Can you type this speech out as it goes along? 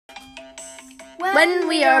when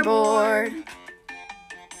we are bored.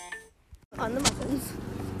 On the muffins.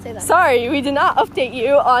 Say that. Sorry, we did not update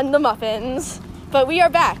you on the muffins, but we are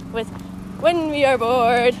back with When We Are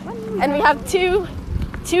Bored. And we have two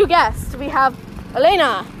guests. We have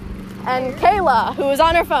Elena and Kayla, who is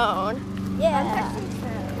on her phone. Yeah.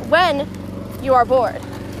 When you are bored,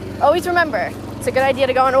 always remember, it's a good idea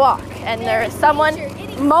to go on a walk. And there is someone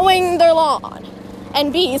mowing their lawn.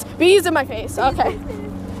 And bees in my face. Okay.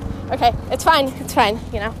 Okay, it's fine,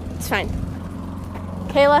 you know, it's fine.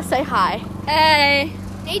 Kayla, say hi. Hey.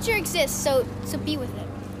 Nature exists, so be with it.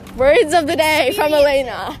 Words of the day from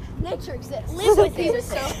Elena. Nature exists. Live with it. It's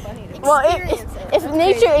so funny. Well, if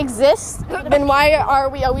nature exists, then why are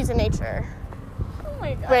we always in nature? Oh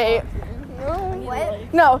my god. Wait.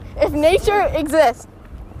 What? No, if nature exists,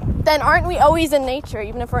 then aren't we always in nature,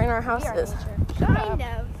 even if we're in our houses? Kind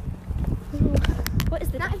of. What is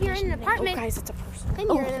the Not if you're in an apartment. Oh, guys, it's a person. Then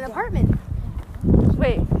you're in an apartment.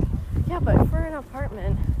 Wait. Yeah, but if we're in an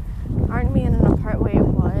apartment, aren't we in an apartment? Wait,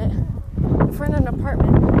 what? If we're in an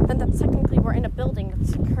apartment, then that's technically we're in a building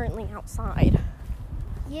that's currently outside.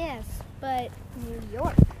 Yes, but New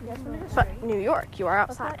York. But New York, you are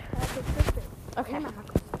outside. Okay. I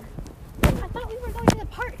thought we were going to the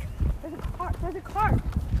park. There's a car.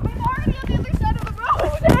 I'm already on the other side of the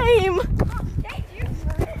road. Same. Thank you.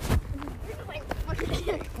 You're just like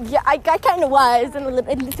fucking. Yeah, I kind of was in a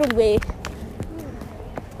little way.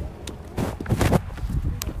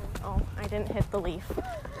 Oh, I didn't hit the leaf.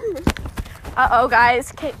 Uh-oh,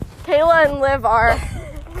 guys. Kayla and Liv are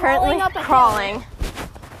currently crawling.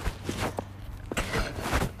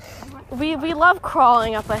 We love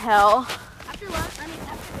crawling up a hill. After lunch,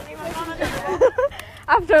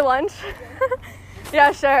 After lunch?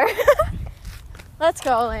 Yeah, sure. Let's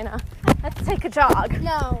go, Elena. Let's take a jog.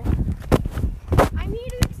 No. I need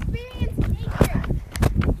to experience nature.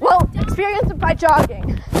 Well, experience it by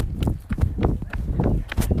jogging.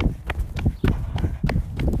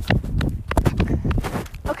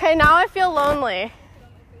 Okay, now I feel lonely.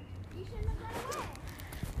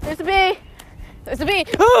 There's a bee. There's a bee.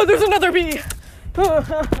 Oh, there's another bee.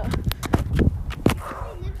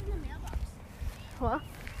 What?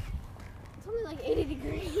 It's only like 80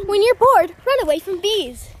 degrees. When you're bored, run away from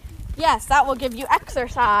bees. Yes, that will give you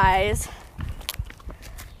exercise.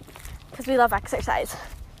 Because we love exercise.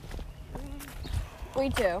 We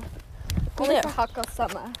do. We Only do. for hot girl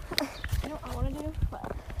summer. You know what I want to do?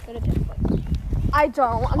 What? Go to different place. I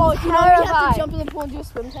don't. I'm You know we have terrified. to jump in the pool and do a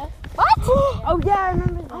swim test? What? Oh yeah, I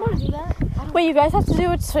remember that. I want to do that. Wait, you guys have to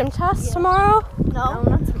do a swim test tomorrow? No,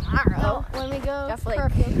 not tomorrow. No, when we go Just for like- a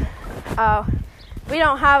field trip. Oh, we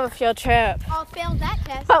don't have a field trip. I'll fail that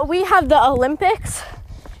test. But we have the Olympics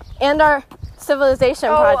and our civilization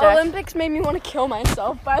project. Olympics made me want to kill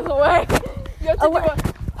myself, by the way. You have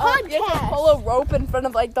to do you have to pull a rope in front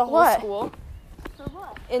of like the whole What? school For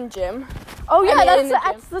what? in gym. Oh yeah, I mean, in the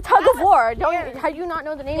that's the tug of war. How do you not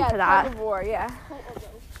know the name for Tug that? of war, yeah.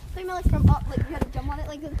 Think about like from up, like you had to jump on it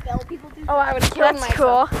like those bell people do. Oh, I would have killed That's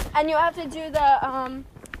myself. cool. And you have to do the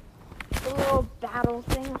little battle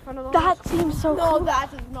thing in front of the That seems so No, cool.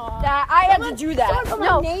 that is not. That I had to do Someone that. put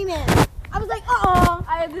No. my name in. I was like, uh-oh.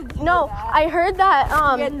 I had to do No, that. I heard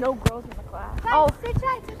that. We had no girls in the class. Oh, Sit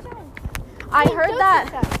tight, sit tight. I heard that.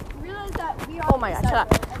 Realize that we are. Oh my God, shut up.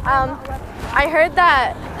 I heard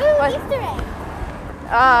that. Ooh, What? Easter egg.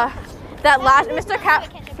 That last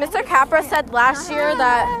Mr. Capra said last year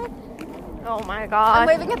that. Oh my I'm God.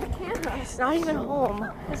 waving at the camera. It's not even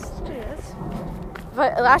home. Yes, it is.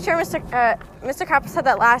 But last year, Mr. Capra said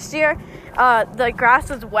that last year, the grass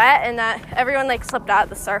was wet and that everyone like slipped out of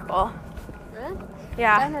the circle. Really?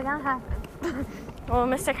 Yeah. When did that happen? Well,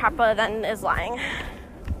 Mr. Capra then is lying.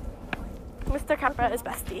 Mr. Capra is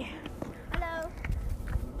bestie. Hello.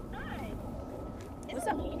 Hi. Is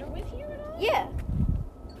Alina with you at all? Yeah.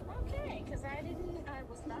 Okay, because I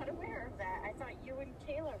was not aware of that. I thought you and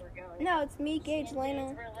Kayla were going. No, it's me, Gage, You Lena.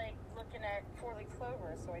 guys were like looking at 4-leaf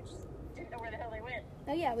clover, so I just didn't know where the hell they went.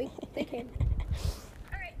 Oh yeah, they came.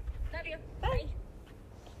 All right, love you. Bye.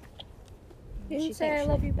 You didn't say I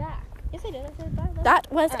love you back. Yes, I did. I said bye. Love.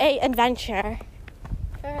 That was a adventure.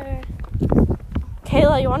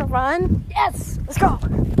 Kayla, you want to run? Yes. Let's go.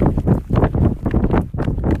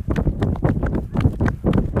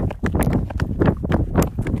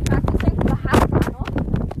 Practicing for the half mile.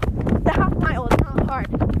 The half mile is not hard.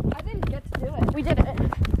 I didn't get to do it. We did it.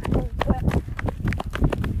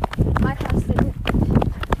 My class did it.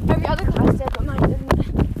 Every other class did, but mine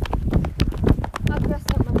didn't. Not the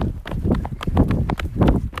rest of them.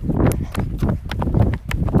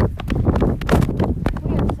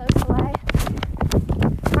 We are so slow.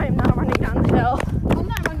 I am not running down the hill. I'm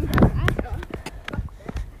not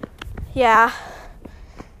Yeah.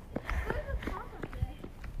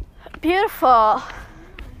 Beautiful.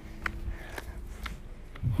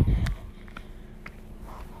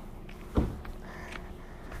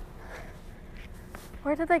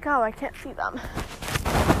 Where did they go? I can't see them.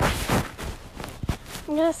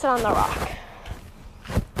 I'm gonna sit on the rock.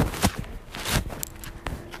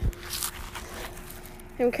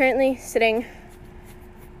 I'm currently sitting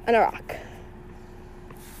on a rock.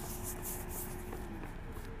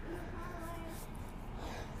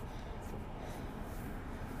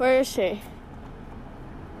 Where is she?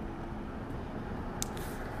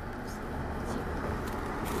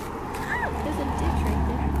 There's a ditch right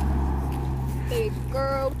there. Hey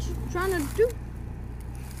girl, what you trying to do?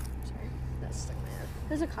 Sorry, that's stuck in my head.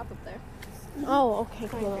 There's a cop up there. Oh, okay,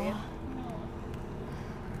 cool.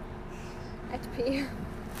 I have to pee.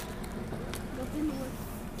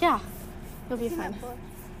 Yeah, you'll be fine.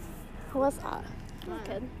 Who was that? Little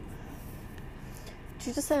kid. Did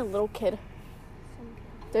you just say a little kid?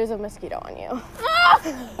 There's a mosquito on you.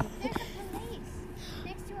 There's a police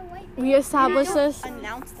next to a white We established this.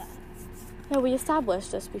 Announce that. Yeah, we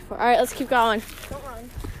established this before. All right, let's keep going. Don't run.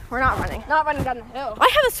 We're not running. Not running down the hill. I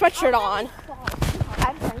have a sweatshirt on. I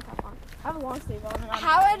have a tank top on. I have a long sleeve on.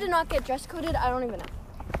 How I did not get dress coded, I don't even know.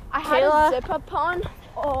 I had Kayla- a zip up on.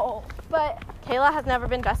 Oh, but Kayla has never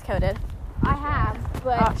been dress coded. I have.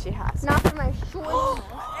 But Oh, she has. not for my shorts.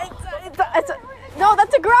 No,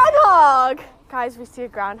 that's a groundhog. Guys, we see a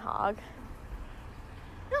groundhog.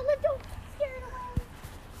 No, don't scare it away.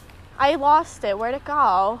 I lost it. Where'd it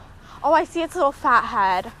go? Oh, I see its little fat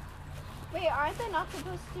head. Wait, aren't they not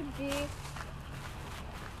supposed to be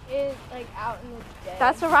like out in the day?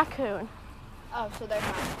 That's a raccoon. Oh, so they're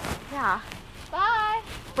fine. Yeah. Bye.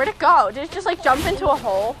 Where'd it go? Did it just like jump into a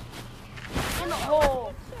hole? In the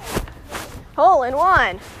hole. Hole in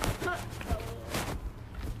one.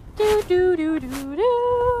 Do do do do do.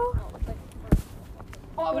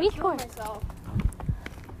 Oh, I We would need kill corn. myself.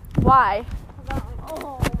 Why? Oh my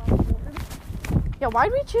lord. Yeah, why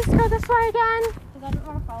did we choose to go this way again? Because I don't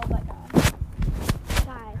want to follow that guy.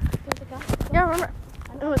 Guy. There's a guy. Yeah, remember?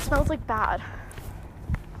 Oh, it smells like bad.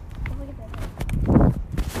 Oh, look at that.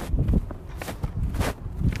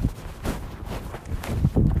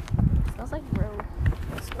 It smells like road.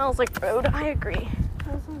 It smells like road. I agree.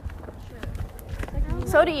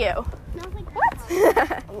 So do you. Smells like What?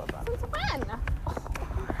 The Since when?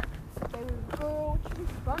 Okay, we go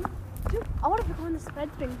to run. Dude, I want to go on the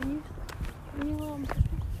sped thing. Can you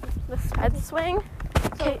sped swing?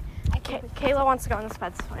 Kayla wants to go on the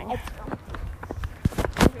sped swing.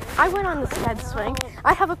 I went on the sped swing.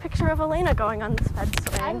 I have a picture of Elena going on the sped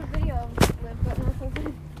I have swing. a video of Liv, but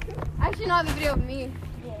nothing. Actually, not the video of me.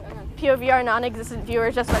 Few of your non-existent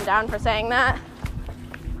viewers just went down for saying that.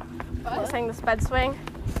 For saying the sped swing.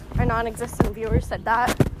 Our non-existent viewers said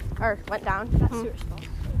that. Or went down. That Mhm. sewer smells.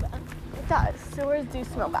 It does. Sewers do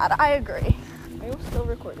smell bad. I agree. Are you still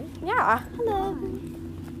recording? Yeah. Hello.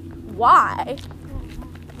 Why?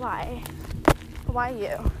 Why? Why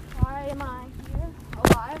you? Why am I here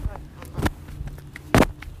alive?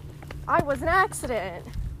 I was an accident.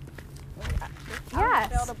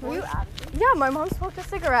 Yes. Were you out? Yeah, my mom smoked a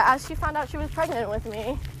cigarette as she found out she was pregnant with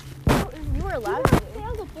me. You were allowed to.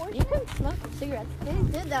 You can smoke cigarettes. They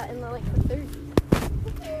did that in the 30s.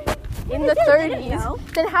 In the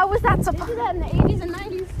 30s. Then how was that They supposed? did that in the 80s and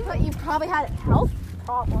 90s. But you probably had health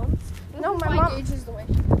problems. No, my Why mom. Gage is the way.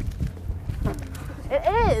 It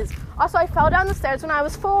is. Also, I fell down the stairs when I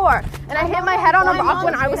was 4, and I hit my head on a rock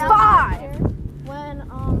when I was 5.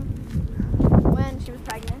 When she was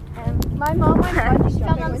pregnant, and my mom went bungee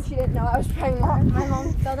jumping when she didn't know I was pregnant. My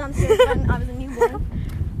mom fell downstairs when I was a newborn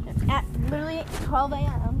at literally 12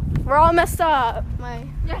 a.m. We're all messed up. My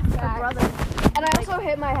brother, and I also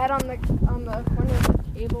hit my head on the corner of the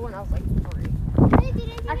table when I was like 3.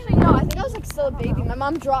 Actually, no, I think I was like still a baby. My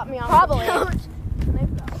mom dropped me on Probably. the couch. And I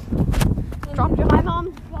fell. Dropped you? My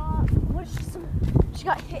mom got she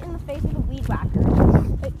got hit in the face with a weed whacker.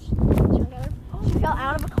 She fell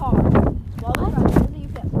out of a car.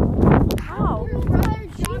 How? Her brother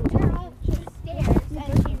jumped her up the stairs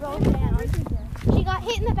and she rolled down. She got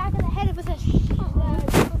hit in the back of the head. It was a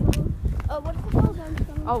what is it called?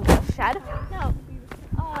 Oh, the shed? No.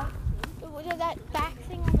 Was it that back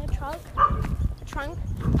thing on the trunk? Trunk?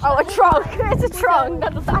 Oh, a trunk. It's a trunk,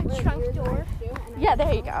 not a back Trunk trunk. door. Yeah,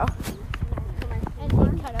 there you go. And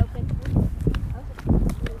it cut open.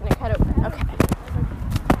 And it cut open. Okay.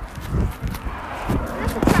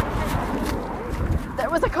 That's a trunk. There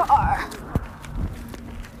was a car.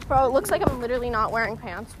 Bro, it looks like I'm literally not wearing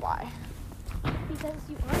pants. Why? Because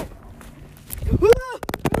you aren't.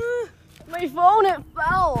 My phone, it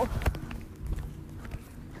fell.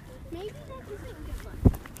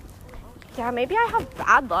 Yeah, maybe I have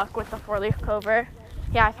bad luck with the 4-leaf clover.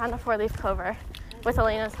 Yeah, I found a 4-leaf clover with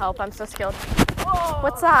Elena's help. I'm so skilled.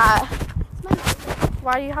 What's that? It's my magnet.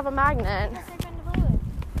 Why do you have a magnet? That's my friend to play with.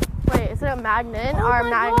 Wait, is it a magnet Oh or a my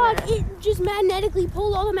magnet? god, it just magnetically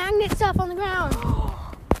pulled all the magnet stuff on the ground.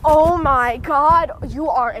 Oh my god, you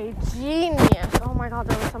are a genius. Oh my god,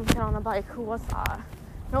 there was some kid on a bike. Who was that?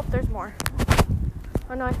 Nope, there's more.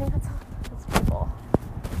 Oh no, I think that's people.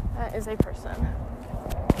 That is a person.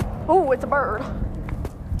 Oh, it's a bird. Look,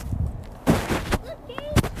 Dave.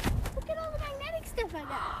 Look at all the magnetic stuff I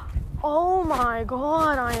got. Oh my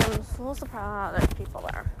god, I am so surprised there's people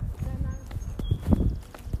there.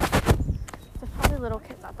 There's probably little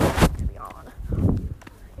kids at the park, to be honest.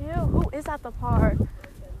 Ew, who is at the park?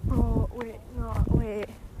 Oh, wait, no, wait.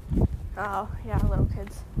 Oh, yeah, little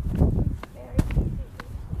kids.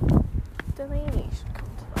 Delaney should come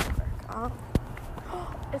to the park.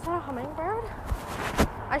 Is that a hummingbird?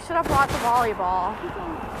 I should have brought the volleyball.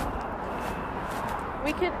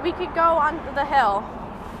 We could go on the hill.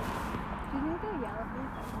 Do you think they're yellow?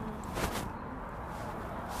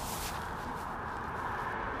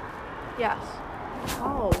 Yes.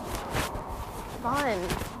 Oh.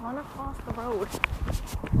 Run across the road.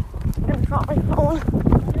 I'm gonna drop my phone.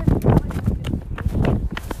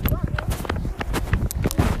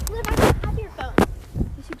 Liv, I don't have your phone.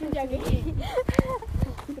 You should do that.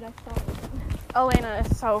 But I thought. Elena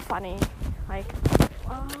is so funny. Like,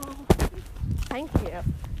 oh, thank you.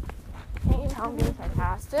 Can't you tell I'm being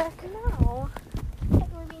sarcastic? No.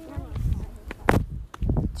 We're being nice.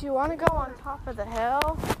 Do you want to go on top of the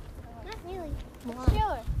hill? Not really. More.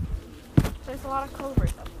 Sure. There's a lot of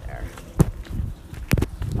clovers up there.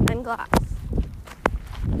 And glass.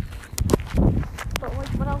 But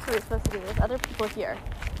what else are we supposed to do? There's other people here.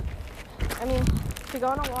 I mean, if we go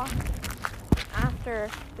on a walk after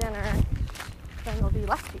dinner, then there'll be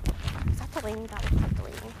less people. Is that Delaney? That looks like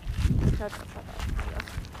Delaney. No, it's not that. Kind of.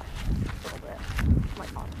 A little bit. Oh my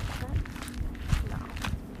god, is that it? No.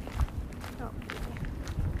 No.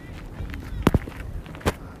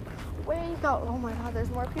 Where you go? Oh my god, there's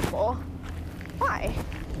more people. Why?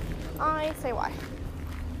 I say why.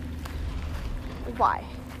 Why?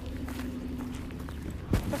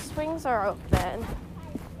 The swings are open.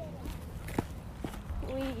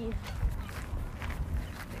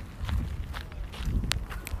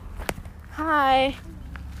 Hi.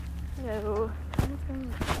 Hello.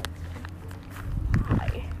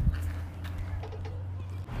 Hi.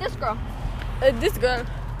 This girl. This girl.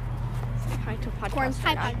 Say hi to a podcast.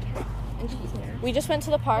 Hi, podcast. And she's here. We just went to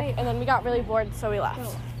the park and then we got really bored, so we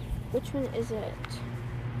left. Which one is it?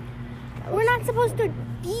 We're not supposed to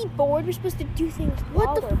be bored. We're supposed to do things.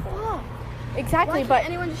 What the fuck? Exactly, Why but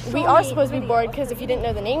can't anyone just show we are me supposed to be video? bored because if you didn't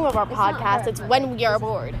know the name of our podcast, it's When We Are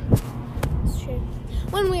Bored. It's true.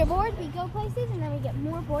 When we are bored, we go places, and then we get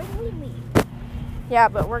more bored and we leave. Yeah,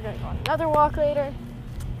 but we're going to go on another walk later.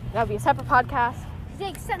 That'll be a separate podcast.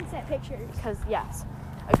 Take sunset pictures. Because, yes.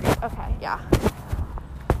 Agreed. Okay, yeah.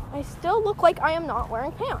 I still look like I am not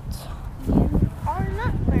wearing pants. You are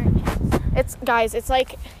not wearing pants. Guys, it's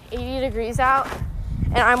like 80 degrees out,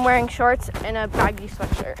 and I'm wearing shorts and a baggy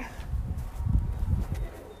sweatshirt.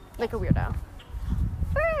 Like a weirdo.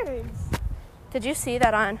 Birds. Did you see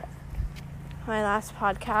that on my last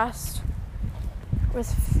podcast with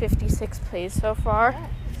 56 plays so far?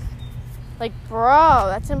 Like, bro,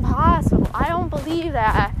 that's impossible. I don't believe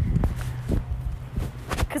that.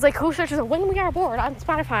 Because, like, who searches When We Are Bored on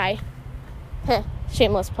Spotify? Heh,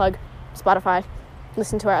 shameless plug. Spotify.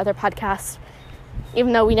 Listen to our other podcasts.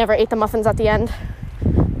 Even though we never ate the muffins at the end.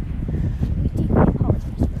 We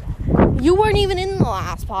apologize for that. You weren't even in the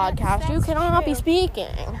last podcast. You That's cannot be true.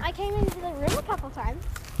 speaking. I came into the room a couple times.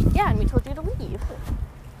 Yeah, and we told you to leave.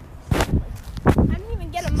 I didn't even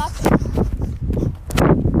get a muffin.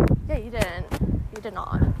 Yeah, you didn't. You did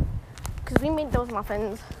not. Because we made those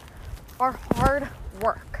muffins. Our hard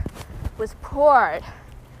work was poured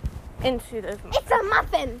into those muffins. It's a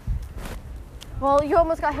muffin. Well, you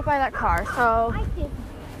almost got hit by that car, so I did.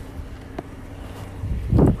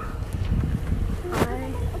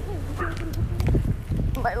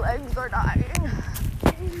 my legs are dying.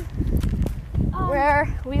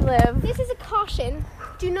 Where we live. This is a caution.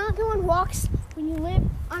 Do not go on walks when you live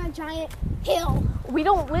on a giant hill. We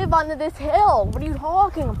don't live on this hill. What are you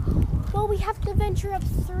talking about? Well, we have to venture up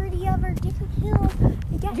 30 other different hills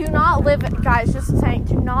to get Do not live, guys, just saying,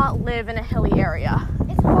 do not live in a hilly area.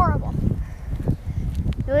 It's horrible.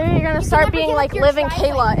 You're going to can start never being get like up your Liv and driveway.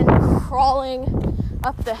 Kayla and crawling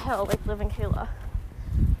up the hill like Liv and Kayla.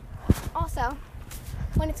 Also,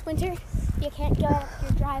 when it's winter, you can't go up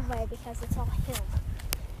your driveway because it's all hills.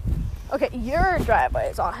 Okay, your driveway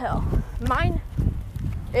is all hill. Mine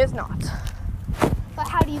is not. But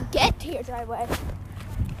how do you get to your driveway?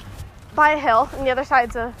 By a hill, and the other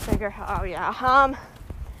side's a bigger hill. Oh yeah.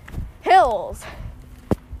 Hills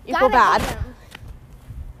equal Gotta bad. hate 'em.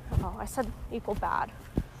 Oh, I said equal bad.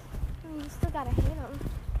 You still gotta hate them.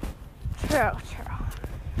 True.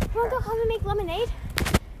 You wanna go home and make lemonade?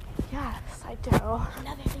 Yes, I do.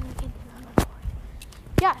 Another thing we can do on the board.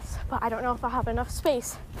 Yes, but I don't know if I'll have enough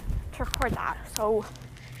space to record that. So,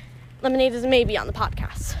 lemonade is a maybe on the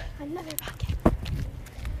podcast. Another podcast.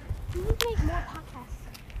 We need to make more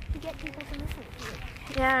podcasts to get people to listen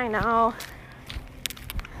to it. Yeah, I know.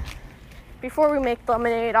 Before we make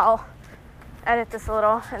lemonade, I'll edit this a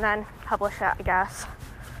little and then publish it, I guess.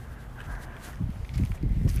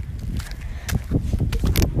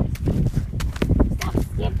 Stop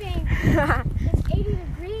skipping. It's 80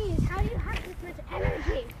 degrees. How do you have this much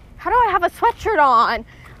energy? How do I have a sweatshirt on?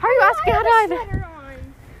 How are you asking how do I have a sweater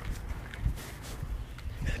on.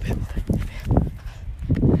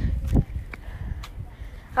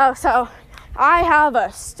 Oh, so I have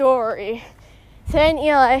a story. Today in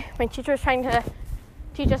ELA, my teacher was trying to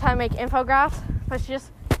teach us how to make infographics, but she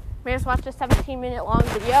just made us watch a 17-minute long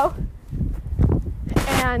video.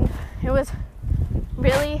 And it was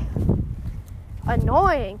really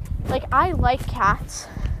annoying. Like, I like cats.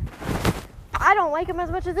 I don't like them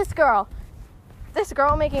as much as this girl. This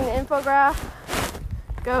girl making the infograph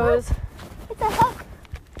goes, It's a hook.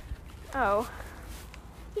 oh.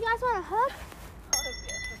 You guys want a hook?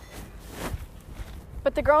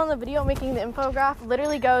 But the girl in the video making the infograph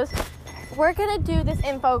literally goes, we're gonna do this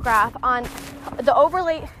infograph on the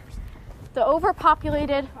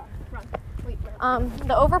overpopulated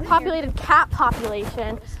cat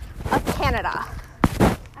population of Canada.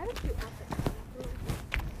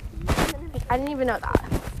 I didn't even know that.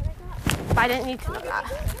 But I didn't need to know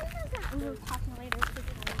that.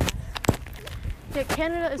 Yeah,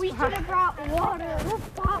 Canada is We should have brought water.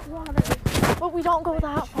 We've got water. but we don't go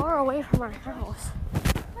that far away from our house.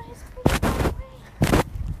 But it's pretty far away.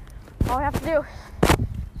 All we have to do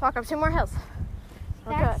is walk up 2 more hills.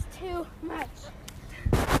 We're That's too much.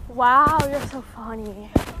 good. Wow, you're so funny.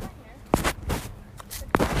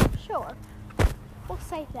 Sure. We'll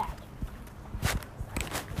save that.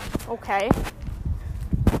 Okay.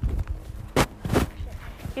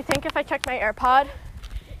 You think if I checked my AirPod,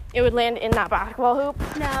 it would land in that basketball hoop?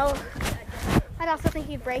 No. I'd also think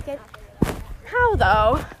you'd break it. How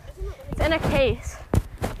though? It's in a case.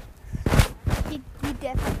 You'd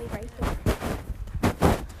definitely break it.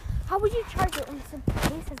 How would you charge it when the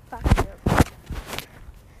case is busted?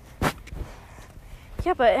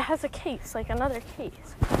 Yeah, but it has a case, like another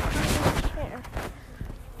case. Here.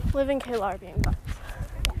 Living Kayla are being butts.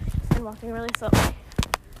 And walking really slowly.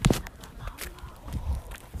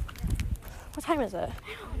 What time is it?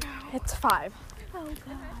 I don't know. It's 5. Oh, God.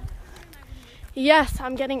 Yes,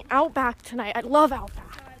 I'm getting Outback tonight. I love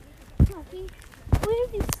Outback. Lucky. Where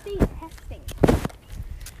did you see testing?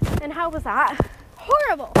 And how was that?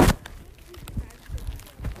 Horrible.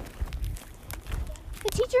 The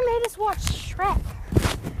teacher made us watch Shrek.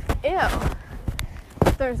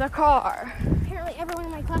 Ew. There's a car. Apparently everyone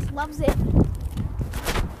in my class loves it.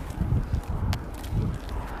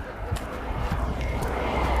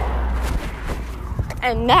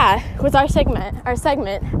 And that was our segment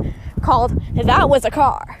called That Was a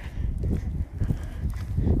Car.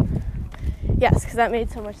 Yes, because that made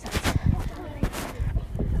so much sense.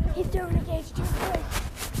 He's doing a gauge too quick.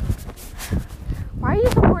 Why are you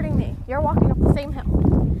supporting me? You're walking up the same hill.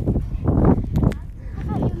 I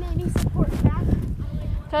thought you made me support back.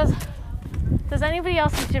 Does anybody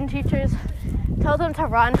else's gym teachers tell them to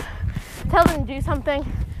run, tell them to do something,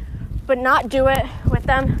 but not do it with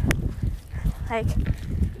them? Like,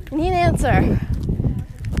 you need an answer.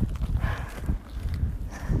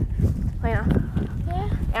 Lena, Yeah?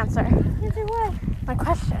 answer Answer what? my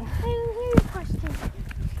question. I didn't hear your question.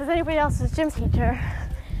 Does anybody else's gym teacher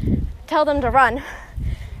tell them to run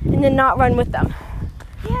and then not run with them?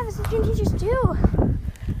 Yeah, that's what gym teachers do.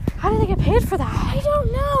 How do they get paid for that? I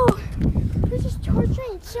don't know. They're just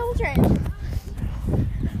torturing children.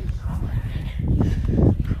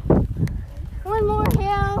 One more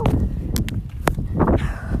hill.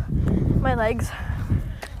 My legs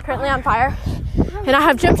currently on fire, and I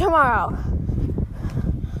have gym tomorrow.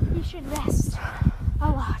 You should rest a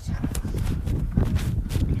lot.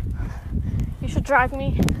 You should drag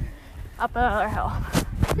me up another hill.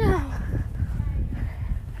 No.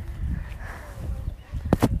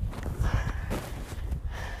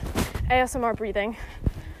 ASMR breathing.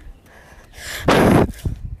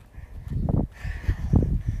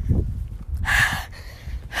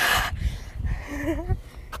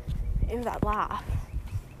 Ew. that laugh.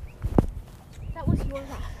 That was your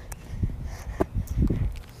laugh.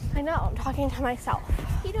 I know, I'm talking to myself.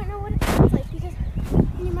 You don't know what it sounds like because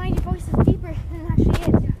in your mind your voice is deeper than it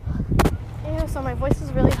actually is. Ew, so my voice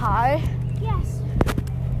is really high. Yes.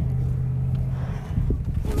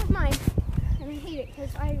 Same with mine. And I hate it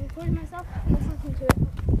because I recorded myself and was listening to it.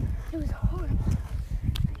 It was horrible.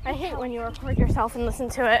 I hate when you record yourself and listen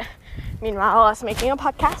to it. Meanwhile, us making a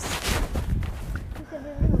podcast. You said we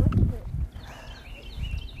were going to listen to it.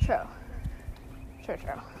 True.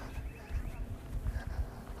 True.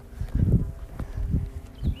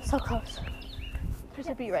 So close. There's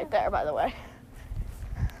a bee right there, by the way.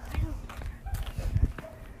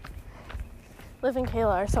 Liv and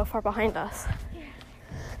Kayla are so far behind us. Yeah.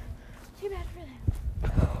 Too bad for them.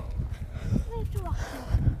 They have to walk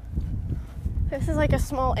through. This is like a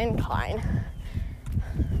small incline.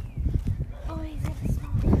 Always have a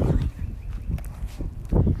small incline.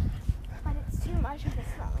 But it's too much of a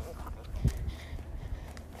small incline.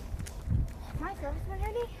 My throat's been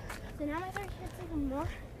ready, so now my throat hurts even more.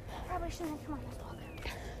 Probably shouldn't have come on this walk.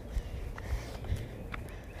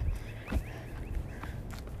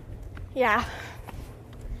 Yeah.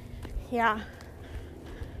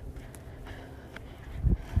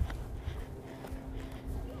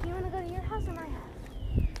 You want to go to your house or my house?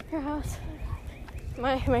 Your house.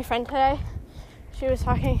 My friend today, she was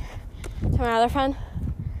talking to my other friend,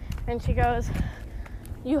 and she goes,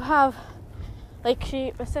 you have, like,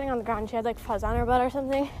 she was sitting on the ground, she had like fuzz on her butt or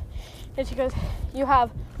something, and she goes, you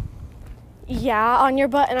have yeah on your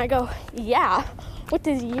butt, and I go, yeah? What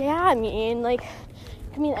does yeah mean? Like,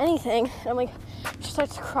 it can mean anything. And I'm like, she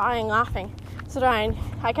starts crying, laughing. So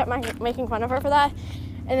I kept making fun of her for that,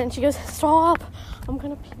 and then she goes, stop, I'm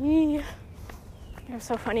gonna pee. It was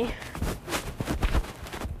so funny.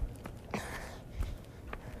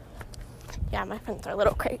 Yeah, my friends are a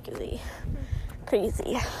little crazy.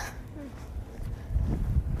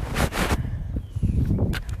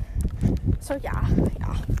 So yeah.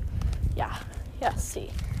 See.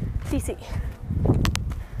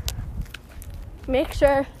 Make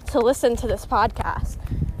sure to listen to this podcast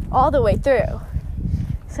all the way through,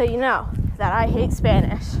 so you know that I hate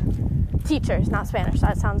Spanish. Teachers, not Spanish.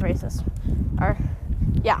 That sounds racist. Or,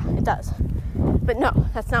 yeah, it does. But no,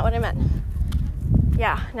 that's not what I meant.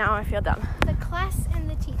 Yeah, now I feel dumb. The class and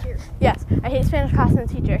the teacher. Yes, I hate Spanish class and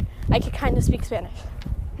the teacher. I could kind of speak Spanish.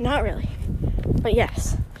 Not really, but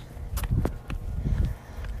yes.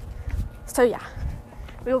 So yeah,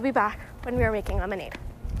 we will be back when we are making lemonade.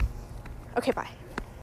 Okay, bye.